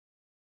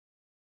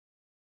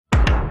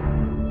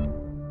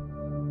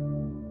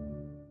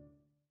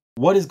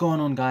What is going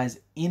on, guys?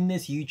 In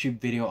this YouTube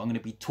video, I'm going to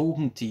be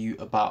talking to you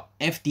about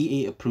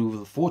FDA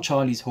approval for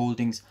Charlie's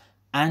Holdings,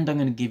 and I'm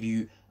going to give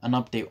you an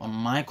update on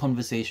my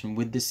conversation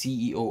with the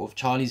CEO of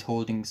Charlie's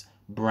Holdings,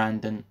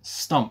 Brandon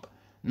Stump.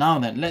 Now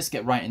then, let's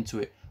get right into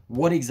it.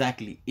 What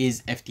exactly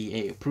is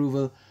FDA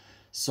approval?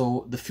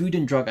 So the Food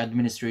and Drug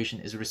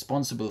Administration is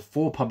responsible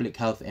for public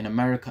health in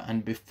America,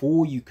 and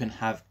before you can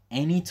have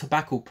any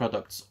tobacco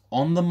products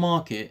on the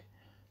market,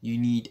 you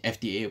need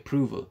FDA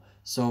approval.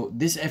 So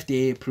this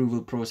FDA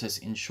approval process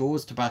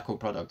ensures tobacco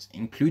products,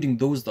 including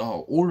those that are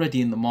already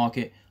in the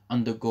market,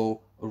 undergo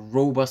a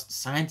robust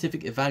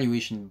scientific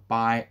evaluation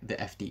by the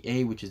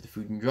FDA, which is the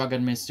Food and Drug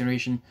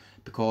Administration,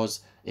 because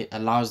it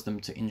allows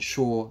them to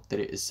ensure that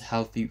it is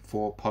healthy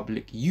for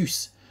public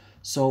use.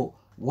 So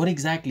what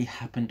exactly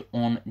happened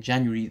on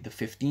January the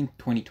 15th,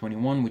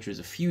 2021, which was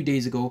a few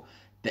days ago?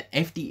 The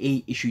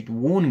FDA issued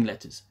warning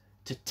letters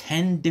to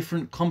 10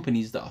 different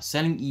companies that are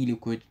selling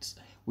e-liquids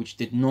which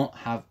did not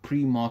have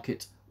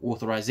pre-market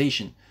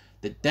authorization.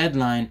 The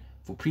deadline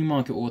for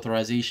pre-market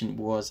authorization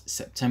was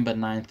September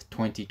 9th,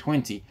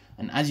 2020.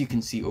 And as you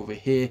can see over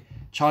here,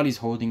 Charlie's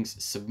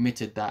Holdings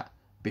submitted that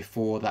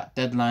before that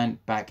deadline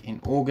back in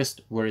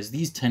August, whereas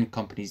these 10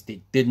 companies,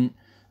 they didn't.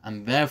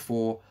 And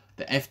therefore,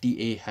 the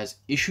FDA has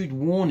issued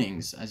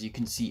warnings, as you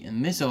can see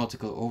in this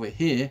article over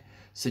here,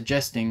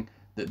 suggesting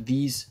that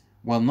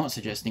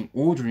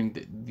ordering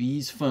that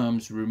these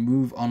firms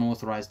remove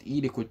unauthorized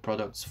e-liquid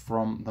products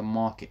from the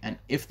market. And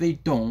if they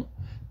don't,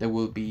 there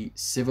will be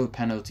civil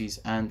penalties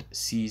and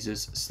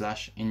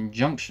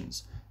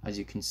seizures/injunctions, as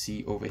you can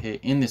see over here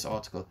in this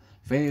article.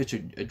 Failure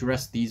to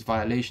address these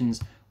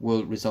violations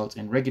will result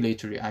in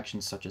regulatory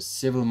actions such as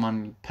civil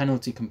money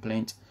penalty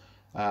complaint,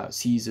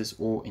 seizures,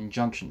 or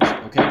injunctions.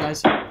 Okay,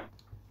 guys?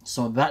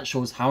 So that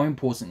shows how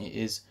important it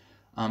is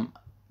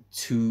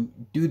to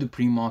do the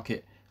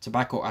pre-market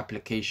tobacco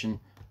application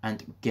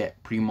and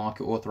get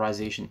pre-market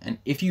authorization. And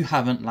if you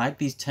haven't, like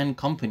these 10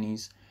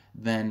 companies,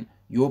 then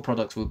your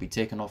products will be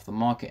taken off the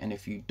market. And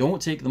if you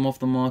don't take them off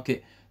the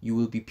market, you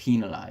will be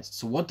penalized.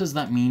 So what does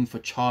that mean for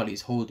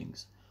Charlie's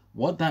Holdings?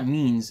 What that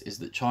means is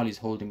that Charlie's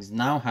Holdings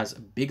now has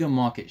a bigger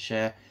market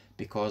share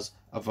because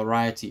a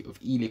variety of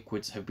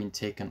e-liquids have been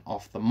taken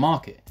off the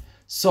market.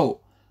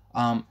 So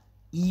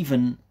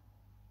even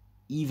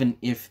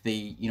if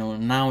they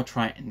now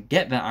try and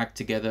get that act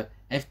together,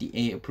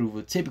 FDA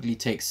approval typically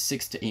takes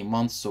 6 to 8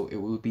 months. So it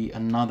will be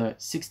another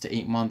 6 to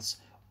 8 months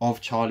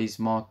of Charlie's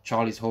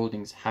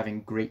Holdings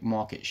having great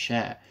market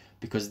share,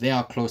 because they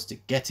are close to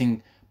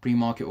getting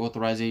pre-market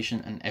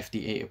authorization and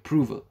FDA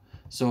approval.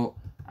 So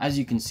as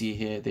you can see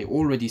here, they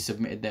already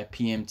submitted their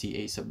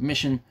PMTA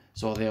submission,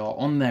 so they are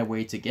on their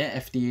way to get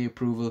FDA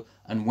approval.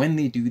 And when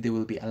they do, they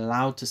will be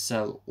allowed to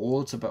sell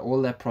all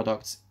their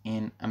products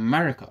in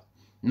America.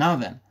 Now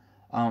then,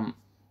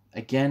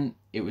 again,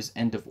 it was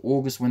end of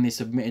August when they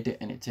submitted it,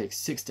 and it takes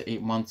 6 to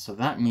 8 months. So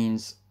that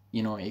means,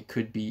 it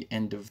could be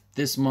end of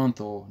this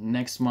month or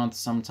next month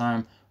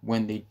sometime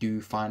when they do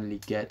finally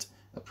get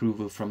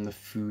approval from the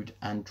Food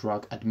and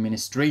Drug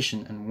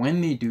Administration. And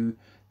when they do,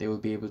 they will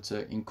be able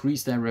to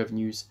increase their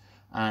revenues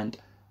and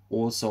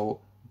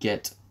also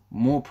get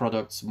more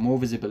products, more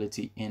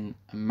visibility in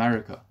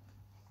America.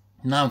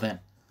 Now then,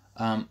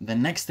 the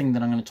next thing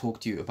that I'm going to talk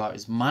to you about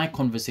is my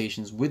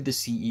conversations with the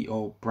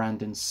CEO,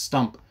 Brandon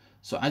Stump.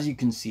 So as you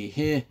can see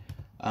here,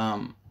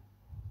 I'm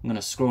going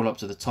to scroll up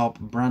to the top.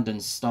 Brandon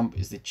Stump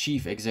is the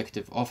Chief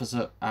Executive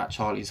Officer at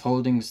Charlie's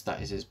Holdings.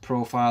 That is his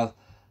profile.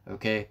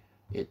 Okay,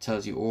 it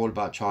tells you all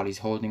about Charlie's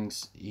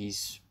Holdings.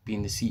 He's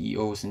been the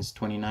CEO since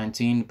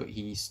 2019, but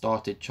he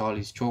started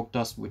Charlie's Chalk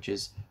Dust, which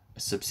is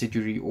a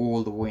subsidiary,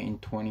 all the way in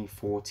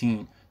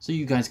 2014. So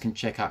you guys can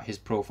check out his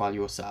profile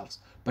yourselves.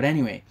 But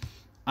anyway,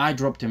 I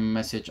dropped him a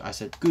message. I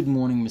said, "Good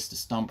morning, Mr.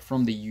 Stump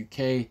from the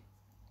UK.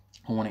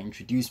 I want to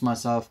introduce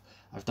myself.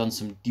 I've done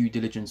some due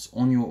diligence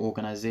on your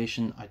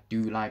organization. I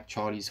do like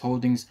Charlie's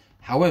Holdings.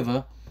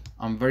 However,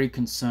 I'm very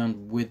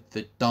concerned with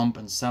the dump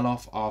and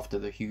sell-off after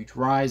the huge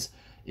rise.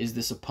 Is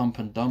this a pump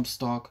and dump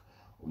stock?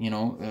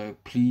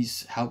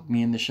 Please help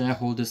me and the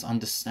shareholders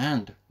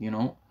understand. We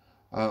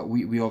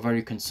are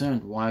very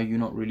concerned. Why are you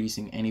not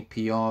releasing any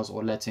PRs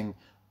or letting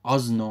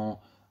us know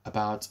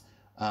about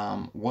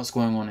what's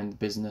going on in the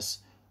business?"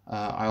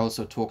 I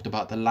also talked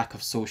about the lack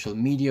of social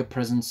media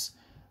presence,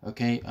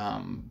 okay,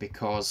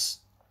 because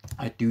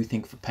I do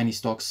think for penny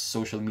stocks,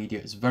 social media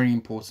is very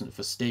important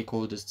for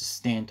stakeholders to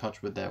stay in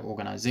touch with their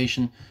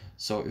organization.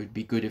 So it would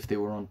be good if they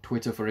were on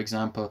Twitter, for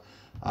example.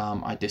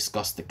 I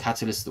discussed the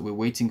catalyst that we're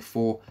waiting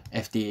for,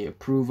 FDA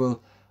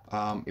approval.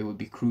 It would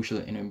be crucial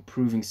in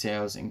improving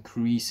sales,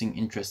 increasing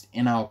interest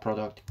in our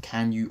product.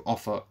 Can you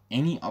offer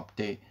any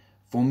update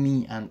for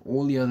me and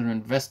all the other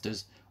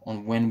investors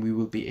on when we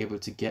will be able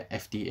to get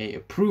FDA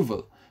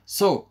approval?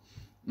 So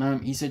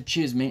he said,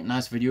 "Cheers, mate,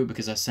 nice video,"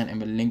 because I sent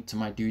him a link to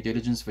my due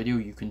diligence video.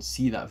 You can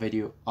see that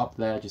video up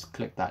there. Just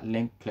click that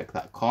link, click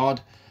that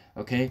card,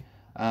 okay?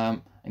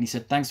 And he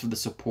said, "Thanks for the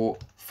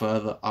support.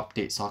 Further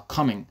updates are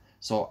coming."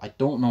 So I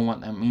don't know what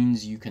that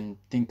means. You can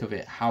think of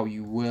it how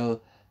you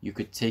will. You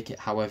could take it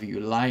however you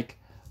like.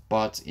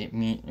 but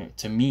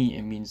to me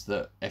it means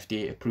that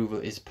FDA approval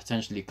is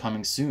potentially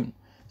coming soon.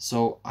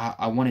 So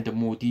I wanted a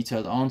more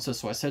detailed answer.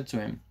 So I said to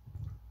him,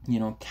 you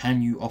know,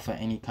 can you offer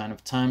any kind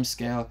of time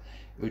scale?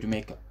 It would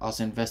make us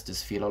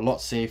investors feel a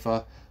lot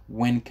safer.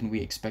 When can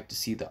we expect to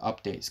see the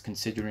updates,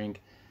 considering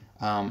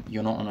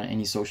you're not on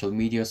any social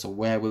media? So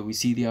where will we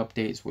see the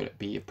updates? Will it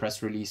be a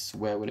press release?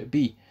 Where will it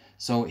be?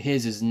 So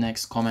here's his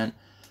next comment.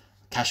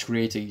 Cash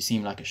Kreator, you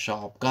seem like a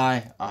sharp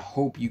guy. I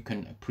hope you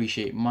can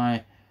appreciate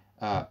my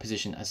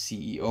position as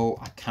CEO.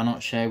 I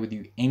cannot share with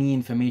you any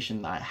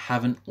information that I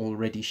haven't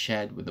already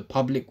shared with the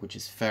public, which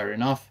is fair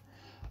enough.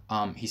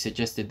 He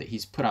suggested that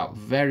he's put out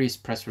various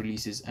press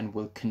releases and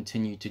will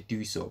continue to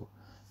do so.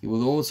 He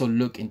will also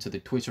look into the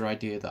Twitter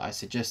idea that I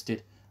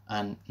suggested,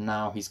 and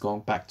now he's going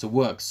back to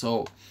work.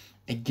 So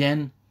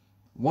again,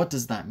 what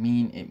does that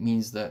mean? It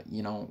means that,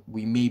 you know,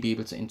 we may be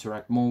able to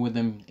interact more with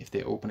them if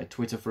they open a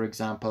Twitter, for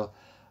example,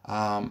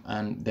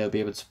 and they'll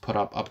be able to put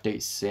up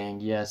updates saying,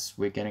 yes,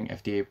 we're getting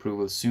FDA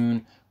approval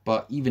soon.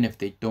 But even if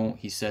they don't,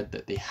 he said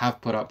that they have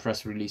put out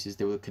press releases,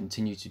 they will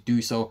continue to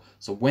do so.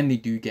 So when they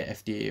do get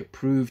FDA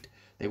approved,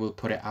 they will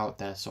put it out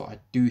there. So I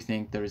do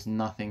think there is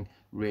nothing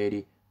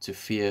really to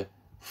fear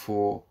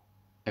for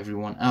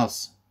everyone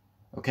else.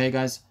 Okay,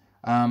 guys.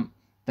 The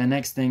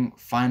next thing,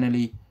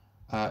 finally,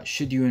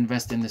 should you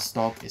invest in the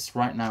stock? It's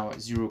right now at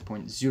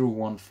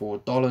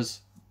 $0.014.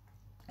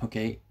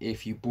 Okay,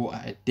 if you bought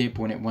at a dip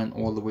when it went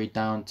all the way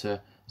down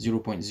to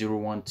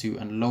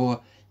 0.012 and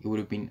lower, it would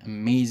have been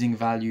amazing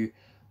value.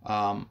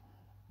 But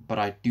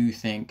I do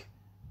think,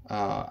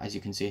 as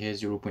you can see here,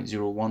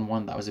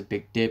 0.011, that was a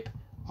big dip.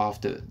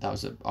 After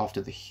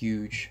the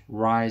huge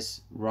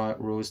rose to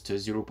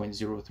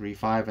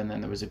 0.035, and then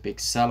there was a big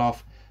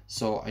sell-off.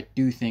 So I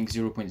do think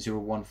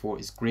 0.014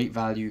 is great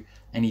value.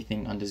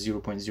 Anything under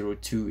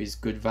 0.02 is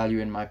good value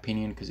in my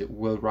opinion, because it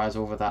will rise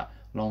over that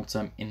long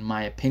term in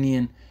my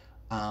opinion.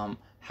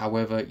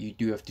 However, you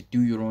do have to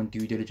do your own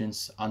due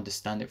diligence,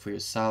 understand it for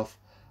yourself,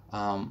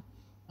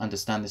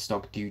 understand the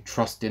stock, do you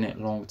trust in it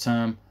long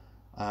term,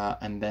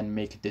 and then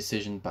make a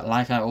decision. But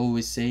like I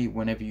always say,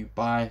 whenever you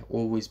buy,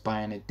 always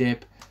buy in a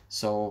dip.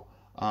 So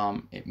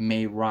it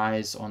may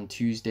rise on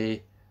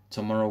Tuesday,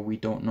 tomorrow we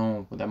don't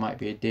know, but there might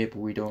be a dip,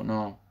 we don't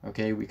know.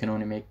 Okay, we can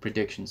only make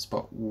predictions,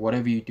 but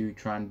whatever you do,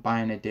 try and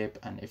buy in a dip,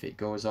 and if it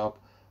goes up,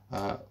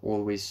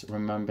 always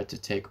remember to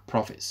take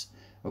profits.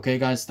 Okay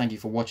guys, thank you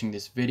for watching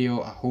this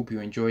video. I hope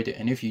you enjoyed it,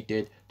 and if you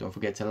did, don't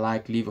forget to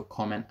like, leave a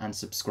comment and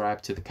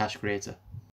subscribe to the Cash Kreator.